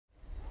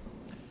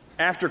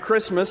After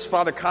Christmas,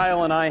 Father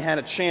Kyle and I had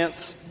a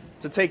chance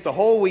to take the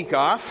whole week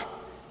off,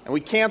 and we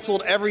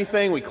canceled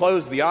everything. We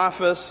closed the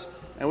office,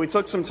 and we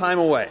took some time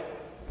away.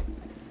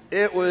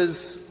 It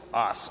was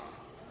awesome.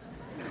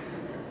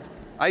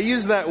 I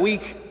used that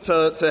week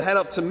to head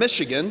up to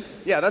Michigan.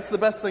 Yeah, that's the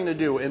best thing to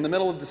do in the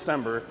middle of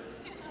December.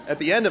 At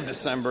the end of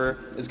December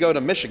is go to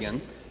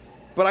Michigan.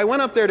 But I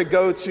went up there to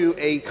go to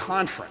a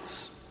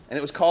conference, and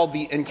it was called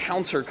the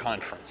Encounter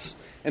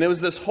Conference. And it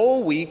was this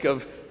whole week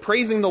of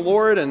praising the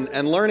Lord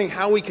and learning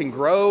how we can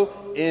grow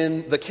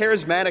in the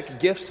charismatic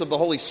gifts of the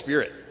Holy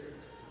Spirit.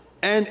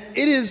 And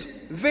it is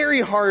very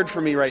hard for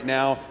me right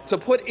now to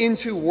put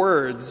into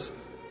words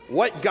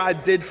what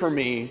God did for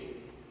me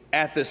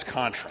at this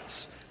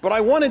conference. But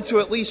I wanted to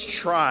at least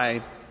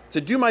try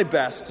to do my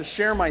best to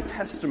share my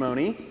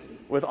testimony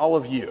with all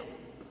of you.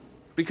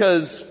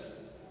 Because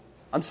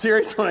I'm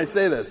serious when I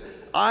say this.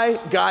 I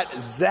got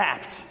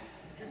zapped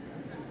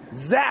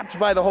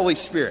by the Holy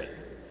Spirit.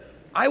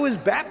 I was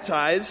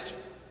baptized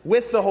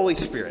with the Holy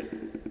Spirit.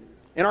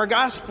 In our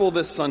gospel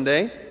this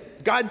Sunday,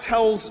 God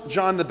tells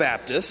John the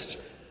Baptist,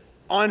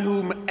 "On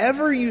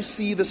whomever you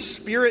see the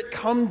Spirit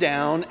come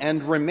down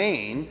and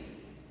remain,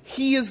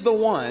 he is the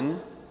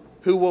one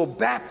who will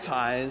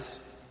baptize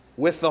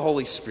with the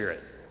Holy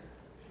Spirit."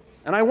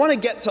 And I want to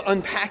get to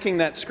unpacking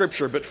that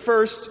scripture, but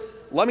first,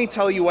 let me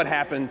tell you what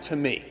happened to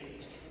me.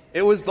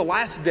 It was the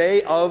last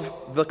day of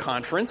the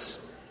conference,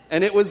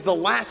 and it was the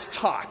last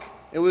talk.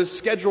 It was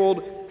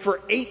scheduled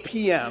for 8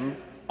 p.m.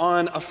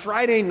 on a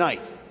Friday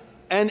night.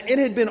 And it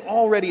had been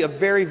already a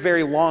very,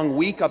 very long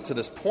week up to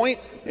this point.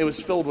 It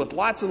was filled with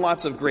lots and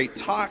lots of great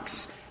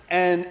talks.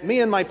 And me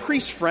and my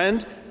priest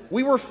friend,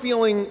 we were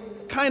feeling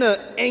kind of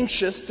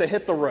anxious to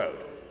hit the road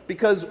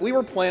because we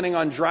were planning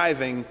on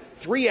driving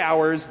 3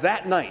 hours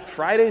that night,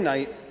 Friday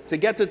night, to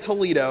get to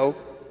Toledo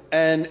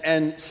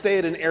and stay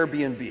at an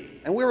Airbnb.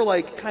 And we were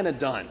like kind of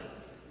done.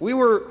 We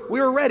were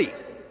ready.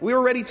 We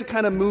were ready to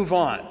kind of move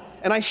on.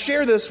 And I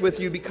share this with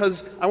you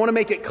because I want to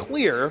make it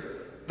clear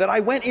that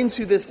I went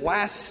into this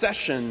last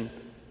session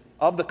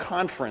of the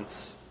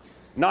conference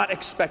not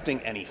expecting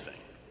anything.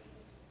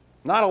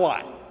 Not a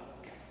lot.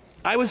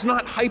 I was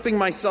not hyping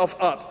myself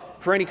up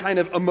for any kind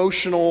of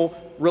emotional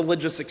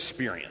religious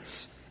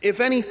experience. If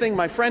anything,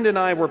 my friend and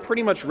I were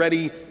pretty much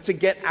ready to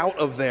get out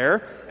of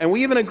there, and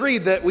we even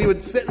agreed that we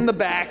would sit in the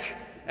back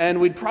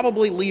and we'd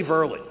probably leave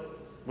early.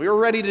 We were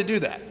ready to do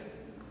that.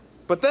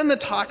 But then the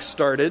talk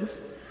started,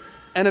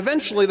 and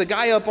eventually the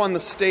guy up on the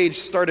stage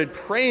started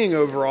praying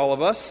over all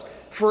of us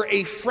for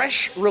a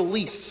fresh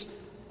release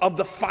of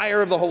the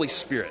fire of the Holy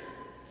Spirit.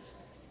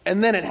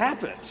 And then it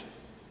happened.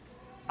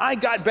 I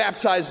got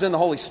baptized in the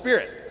Holy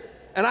Spirit.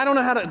 And I don't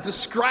know how to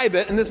describe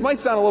it, and this might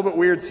sound a little bit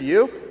weird to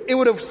you. It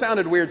would have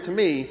sounded weird to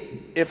me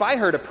if I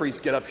heard a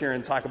priest get up here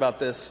and talk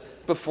about this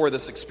before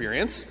this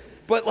experience.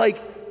 But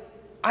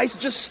I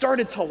just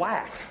started to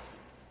laugh.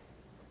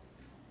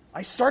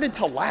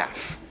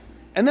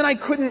 And then I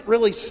couldn't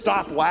really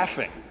stop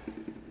laughing.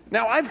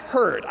 Now, I've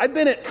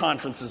been at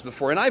conferences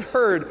before, and I've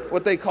heard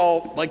what they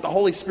call the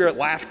Holy Spirit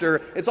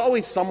laughter. It's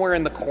always somewhere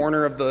in the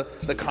corner of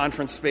the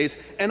conference space.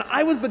 And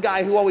I was the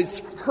guy who always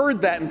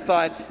heard that and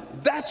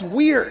thought, that's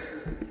weird.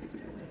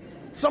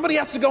 Somebody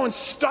has to go and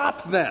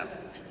stop them.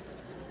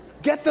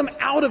 Get them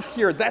out of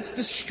here. That's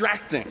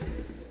distracting.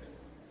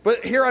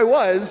 But here I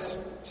was,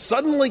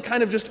 suddenly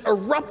kind of just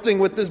erupting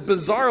with this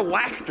bizarre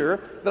laughter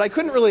that I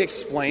couldn't really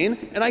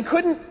explain, and I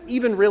couldn't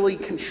even really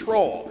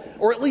control.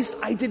 Or at least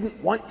I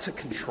didn't want to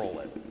control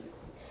it.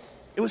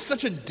 It was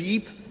such a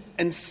deep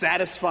and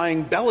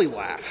satisfying belly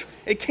laugh.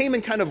 It came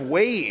in kind of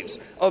waves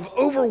of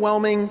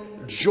overwhelming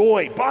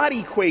joy,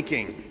 body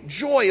quaking,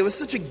 joy. It was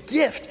such a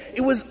gift.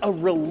 It was a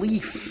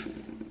relief.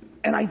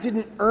 And I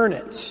didn't earn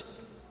it.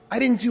 I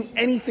didn't do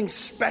anything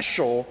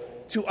special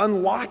to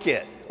unlock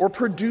it or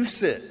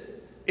produce it.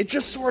 It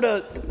just sort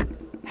of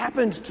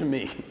happened to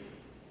me.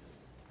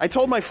 I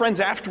told my friends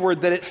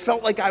afterward that it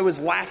felt like I was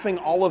laughing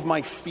all of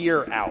my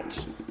fear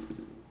out.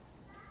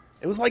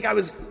 It was like I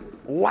was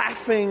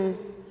laughing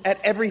at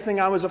everything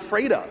I was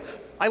afraid of.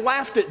 I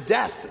laughed at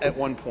death at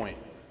one point.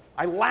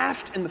 I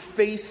laughed in the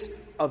face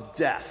of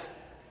death.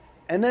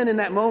 And then in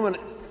that moment,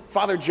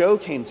 Father Joe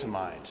came to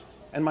mind,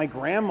 and my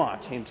grandma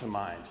came to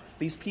mind,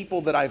 these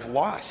people that I've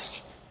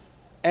lost.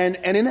 And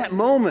in that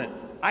moment,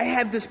 I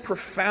had this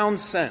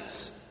profound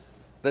sense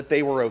that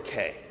they were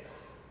okay.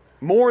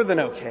 More than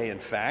okay, in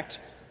fact,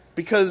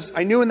 because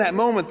I knew in that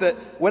moment that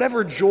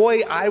whatever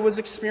joy I was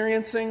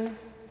experiencing,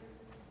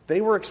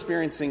 they were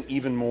experiencing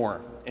even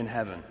more in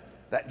heaven.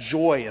 That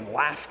joy and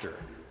laughter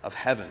of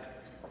heaven.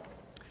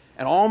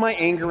 And all my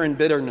anger and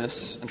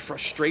bitterness and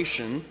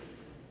frustration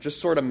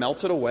just sort of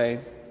melted away,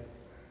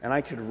 and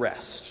I could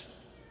rest,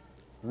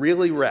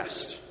 really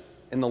rest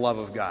in the love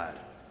of God.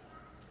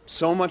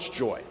 So much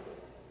joy,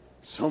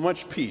 so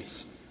much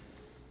peace.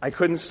 I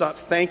couldn't stop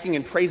thanking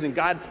and praising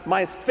God.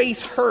 My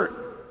face hurt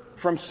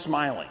from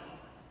smiling.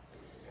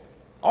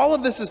 All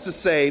of this is to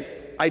say,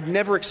 I'd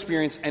never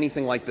experienced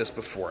anything like this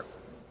before.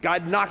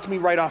 God knocked me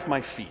right off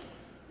my feet.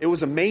 It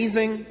was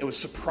amazing. It was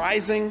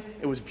surprising.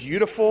 It was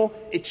beautiful.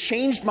 It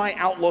changed my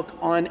outlook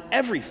on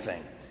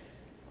everything.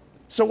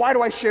 So why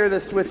do I share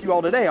this with you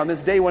all today on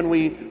this day when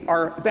we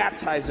are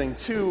baptizing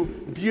two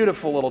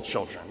beautiful little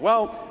children?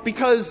 Well,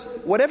 because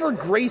whatever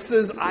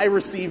graces I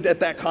received at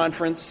that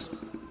conference,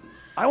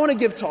 I want to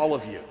give to all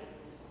of you.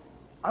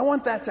 I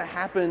want that to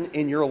happen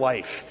in your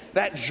life.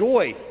 That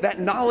joy, that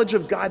knowledge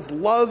of God's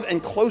love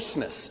and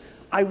closeness,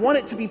 I want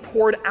it to be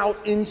poured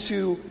out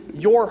into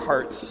your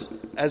hearts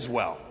as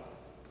well.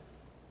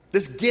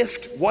 This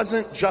gift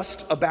wasn't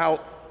just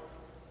about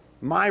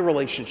my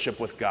relationship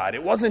with God.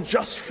 It wasn't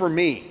just for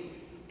me.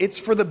 It's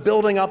for the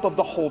building up of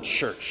the whole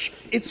church.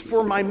 It's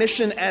for my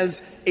mission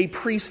as a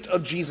priest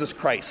of Jesus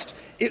Christ.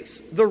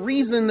 It's the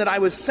reason that I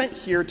was sent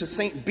here to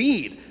St.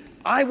 Bede.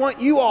 I want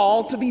you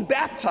all to be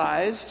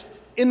baptized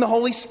in the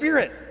Holy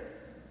Spirit.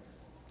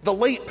 The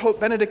late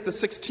Pope Benedict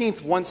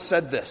XVI once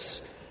said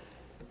this: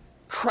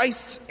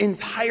 Christ's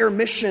entire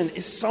mission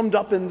is summed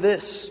up in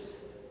this,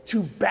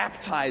 to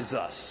baptize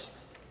us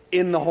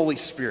in the Holy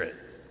Spirit.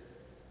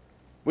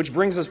 Which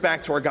brings us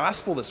back to our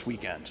gospel this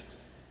weekend.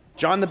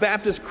 John the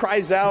Baptist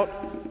cries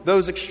out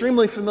those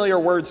extremely familiar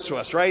words to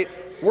us, right?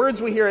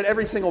 Words we hear at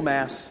every single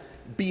Mass.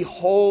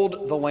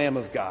 Behold the Lamb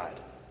of God.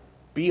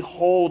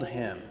 Behold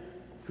him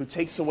who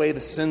takes away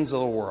the sins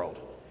of the world.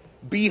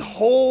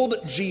 Behold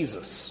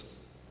Jesus.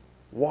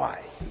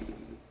 Why?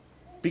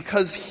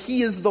 Because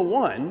he is the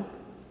one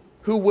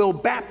who will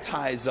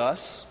baptize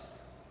us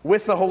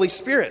with the Holy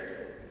Spirit.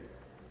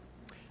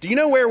 Do you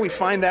know where we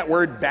find that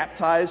word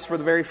baptized for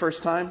the very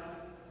first time?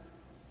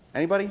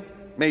 Anybody?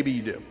 Maybe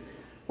you do.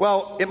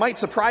 Well, it might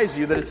surprise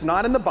you that it's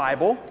not in the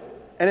Bible,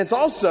 and it's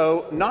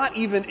also not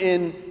even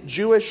in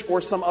Jewish or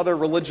some other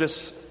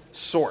religious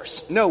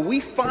source. No, we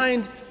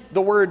find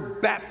the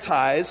word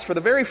baptize for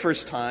the very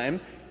first time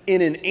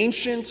in an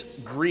ancient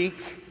Greek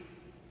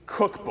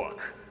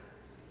cookbook.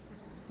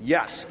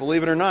 Yes,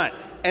 believe it or not.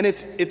 And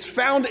it's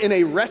found in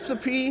a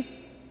recipe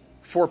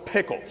for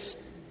pickles.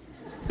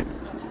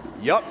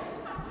 Yup.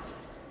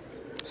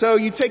 So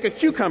you take a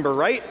cucumber,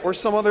 right, or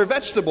some other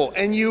vegetable,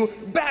 and you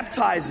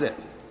baptize it.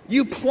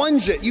 You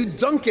plunge it, you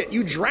dunk it,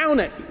 you drown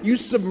it, you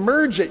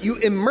submerge it, you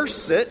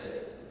immerse it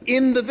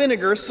in the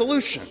vinegar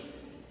solution.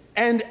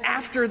 And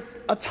after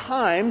a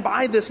time,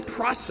 by this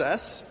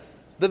process,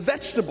 the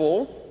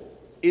vegetable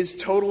is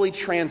totally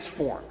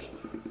transformed.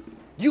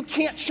 You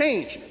can't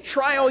change.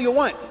 Try all you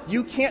want.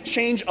 You can't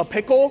change a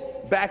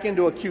pickle back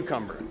into a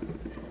cucumber.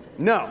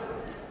 No.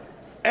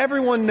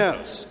 Everyone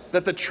knows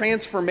that the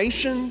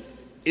transformation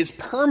is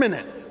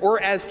permanent,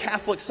 or as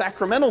Catholic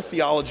sacramental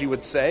theology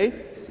would say,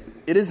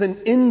 it is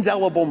an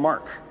indelible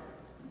mark.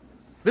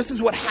 This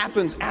is what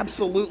happens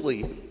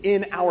absolutely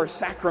in our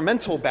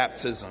sacramental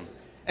baptism.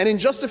 And in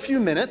just a few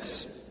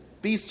minutes,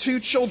 these two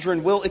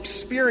children will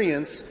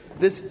experience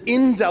this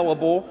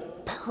indelible,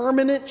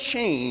 permanent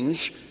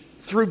change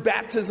through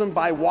baptism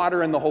by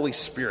water and the Holy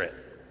Spirit.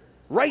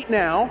 Right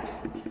now,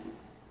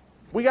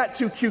 we got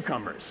two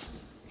cucumbers.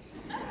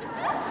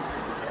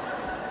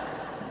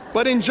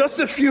 But in just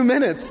a few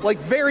minutes, like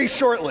very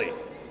shortly,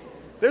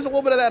 there's a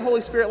little bit of that Holy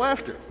Spirit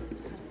laughter.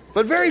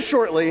 But very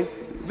shortly,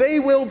 they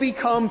will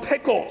become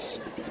pickles.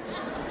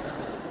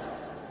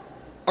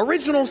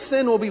 Original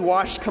sin will be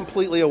washed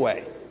completely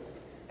away,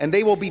 and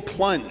they will be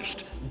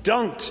plunged,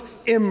 dunked,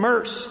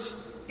 immersed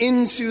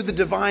into the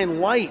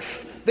divine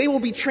life. They will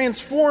be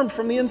transformed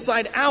from the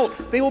inside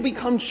out. They will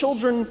become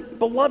children,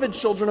 beloved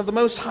children of the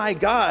Most High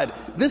God.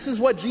 This is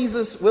what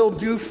Jesus will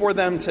do for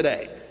them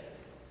today.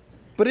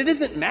 But it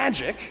isn't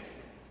magic.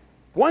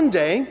 One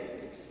day,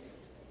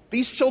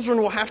 these children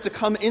will have to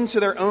come into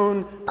their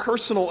own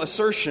personal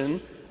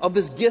assertion of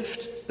this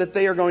gift that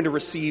they are going to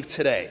receive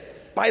today.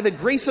 By the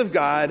grace of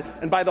God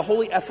and by the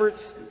holy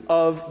efforts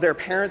of their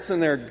parents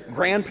and their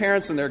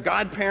grandparents and their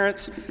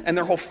godparents and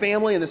their whole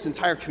family and this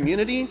entire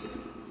community,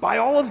 by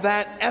all of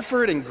that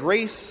effort and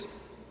grace,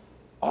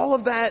 all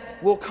of that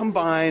will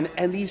combine,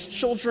 and these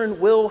children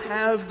will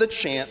have the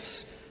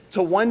chance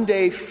to one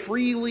day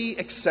freely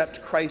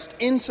accept Christ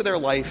into their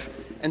life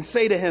and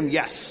say to him,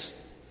 yes,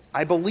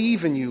 I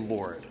believe in you,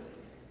 Lord.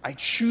 I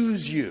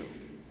choose you.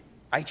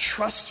 I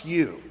trust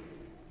you.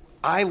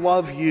 I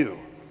love you.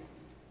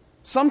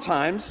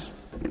 Sometimes,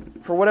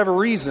 for whatever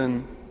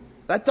reason,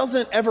 that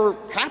doesn't ever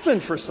happen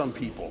for some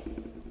people.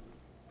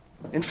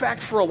 In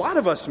fact, for a lot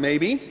of us,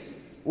 maybe,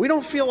 we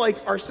don't feel like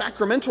our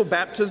sacramental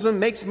baptism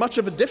makes much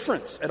of a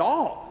difference at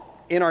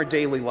all in our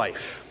daily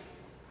life.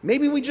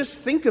 Maybe we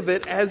just think of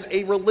it as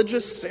a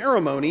religious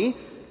ceremony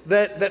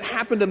that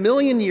happened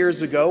 1,000,000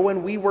 years ago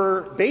when we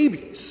were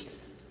babies.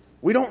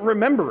 We don't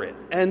remember it,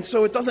 and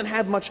so it doesn't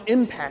have much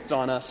impact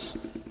on us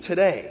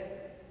today.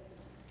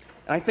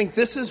 And I think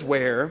this is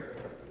where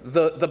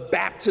the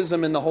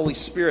baptism in the Holy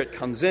Spirit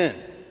comes in,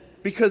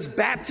 because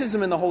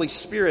baptism in the Holy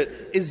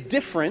Spirit is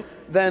different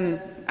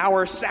than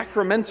our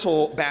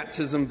sacramental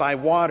baptism by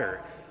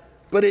water,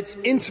 but it's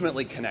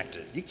intimately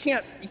connected. You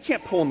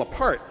can't pull them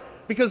apart,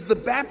 because the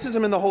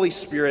baptism in the Holy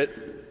Spirit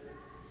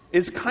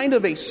is kind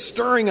of a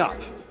stirring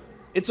up.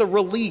 It's a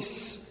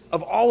release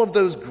of all of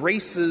those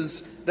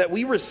graces that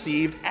we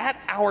received at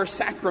our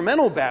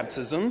sacramental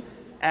baptism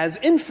as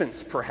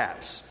infants,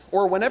 perhaps,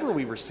 or whenever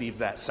we received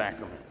that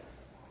sacrament.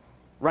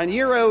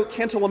 Raniero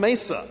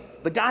Cantalamessa,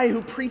 the guy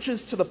who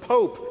preaches to the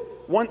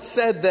Pope, once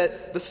said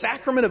that the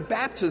sacrament of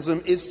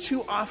baptism is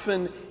too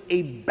often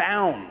a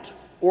bound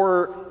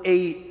or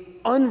a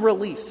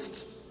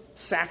unreleased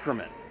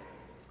sacrament.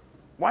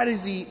 Why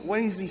does he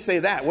say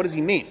that? What does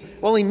he mean?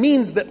 Well, he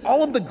means that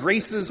all of the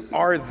graces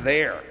are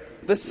there.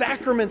 The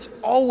sacraments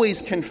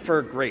always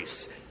confer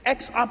grace.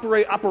 Ex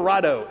opere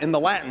operato in the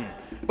Latin.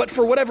 But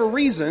for whatever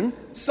reason,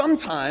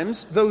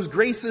 sometimes those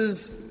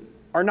graces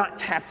are not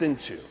tapped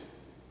into.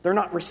 They're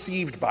not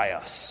received by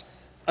us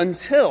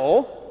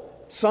until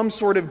some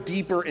sort of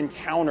deeper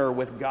encounter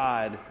with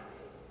God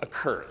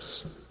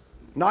occurs.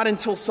 Not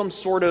until some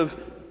sort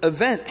of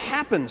event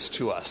happens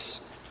to us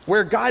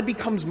where God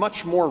becomes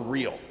much more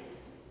real.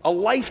 A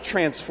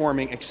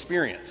life-transforming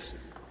experience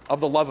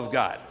of the love of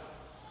God.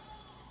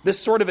 This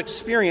sort of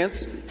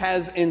experience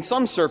has, in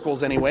some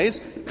circles anyways,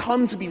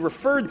 come to be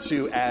referred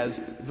to as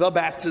the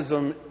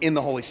baptism in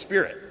the Holy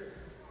Spirit.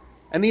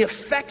 And the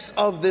effects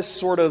of this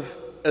sort of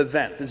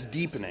event, this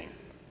deepening,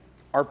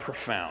 are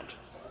profound.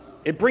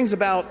 It brings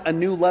about a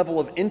new level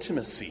of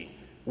intimacy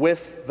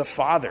with the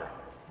Father.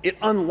 It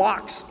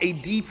unlocks a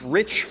deep,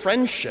 rich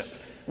friendship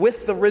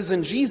with the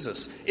risen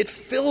Jesus. It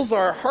fills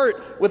our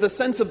heart with a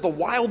sense of the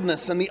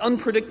wildness and the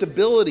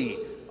unpredictability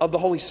of the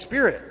Holy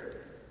Spirit.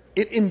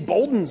 It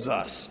emboldens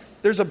us.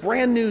 There's a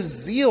brand new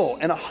zeal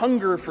and a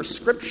hunger for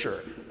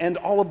Scripture and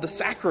all of the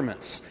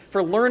sacraments,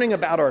 for learning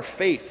about our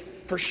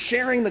faith, for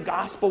sharing the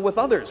gospel with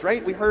others,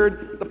 right? We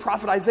heard the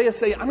prophet Isaiah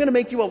say, I'm going to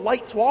make you a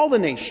light to all the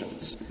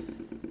nations.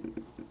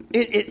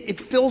 It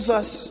fills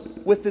us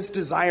with this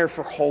desire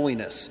for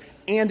holiness,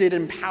 and it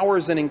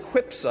empowers and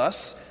equips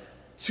us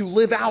to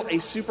live out a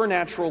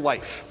supernatural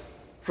life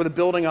for the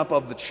building up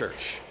of the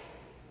church.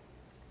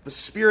 The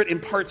Spirit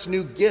imparts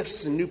new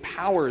gifts and new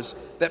powers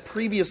that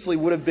previously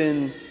would have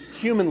been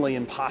humanly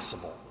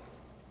impossible.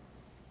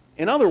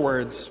 In other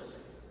words,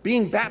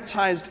 being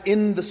baptized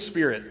in the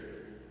Spirit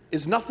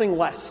is nothing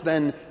less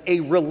than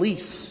a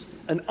release,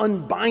 an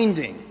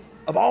unbinding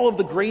of all of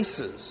the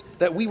graces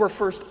that we were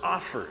first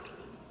offered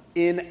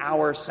in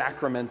our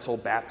sacramental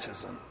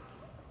baptism.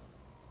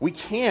 We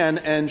can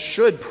and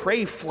should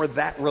pray for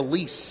that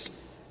release,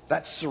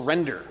 that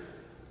surrender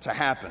to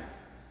happen.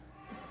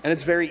 And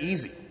it's very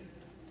easy.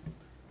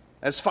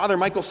 As Father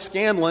Michael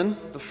Scanlon,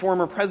 the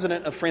former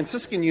president of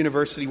Franciscan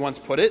University, once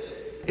put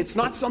it, it's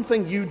not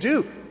something you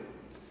do.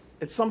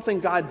 It's something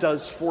God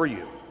does for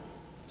you.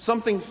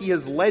 Something He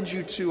has led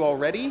you to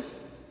already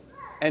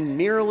and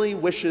merely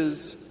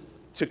wishes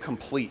to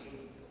complete.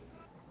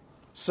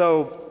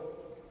 So,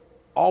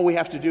 all we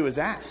have to do is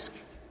ask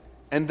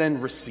and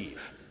then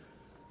receive.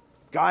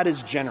 God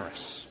is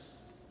generous.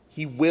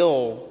 He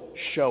will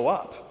show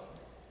up.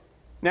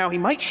 Now, He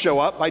might show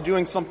up by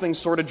doing something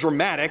sort of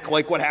dramatic,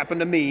 like what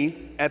happened to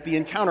me at the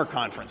Encounter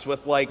Conference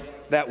with,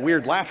 that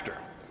weird laughter.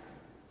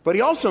 But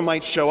He also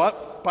might show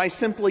up by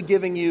simply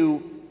giving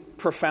you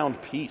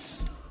profound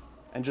peace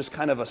and just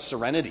kind of a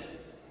serenity.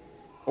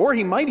 Or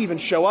He might even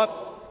show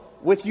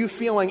up with you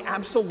feeling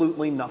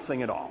absolutely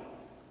nothing at all.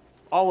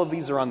 All of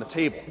these are on the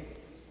table.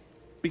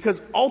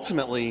 Because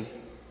ultimately,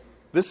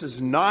 this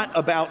is not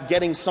about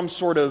getting some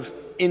sort of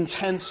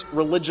intense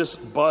religious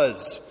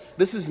buzz.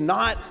 This is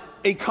not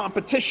a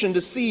competition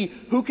to see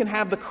who can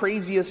have the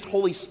craziest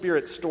Holy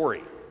Spirit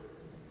story.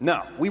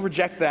 No, we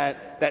reject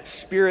that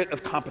spirit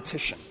of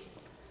competition.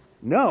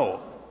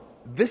 No,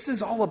 this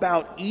is all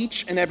about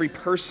each and every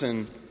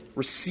person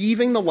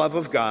receiving the love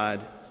of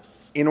God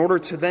in order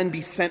to then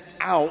be sent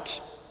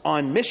out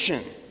on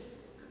mission.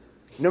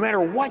 No matter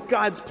what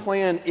God's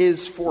plan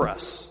is for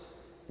us,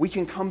 we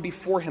can come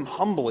before Him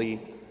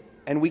humbly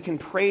and we can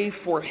pray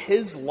for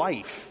His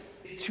life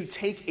to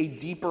take a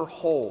deeper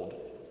hold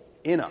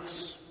in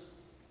us.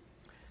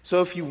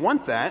 So if you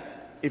want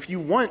that, if you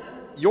want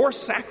your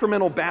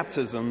sacramental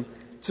baptism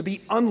to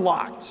be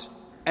unlocked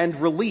and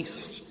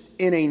released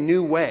in a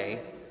new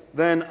way,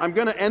 then I'm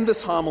going to end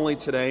this homily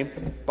today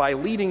by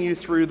leading you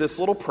through this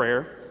little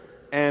prayer,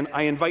 and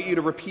I invite you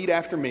to repeat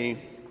after me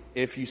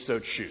if you so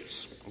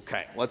choose.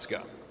 Okay, let's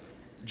go.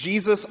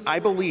 Jesus, I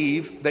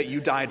believe that you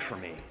died for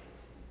me,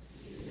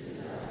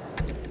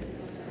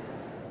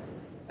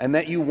 and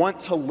that you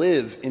want to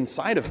live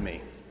inside of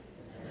me.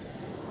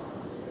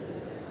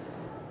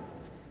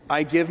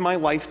 I give my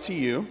life to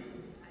you,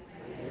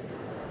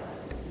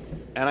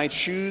 and I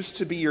choose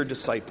to be your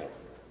disciple.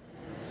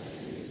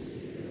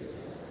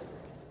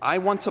 I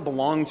want to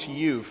belong to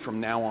you from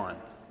now on.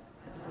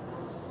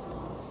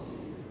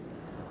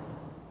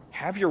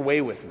 Have your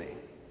way with me.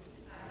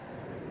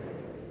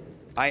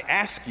 I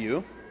ask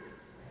you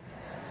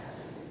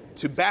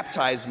to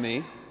baptize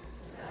me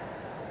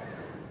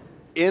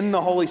in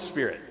the Holy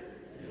Spirit.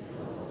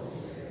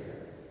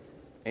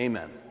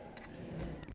 Amen.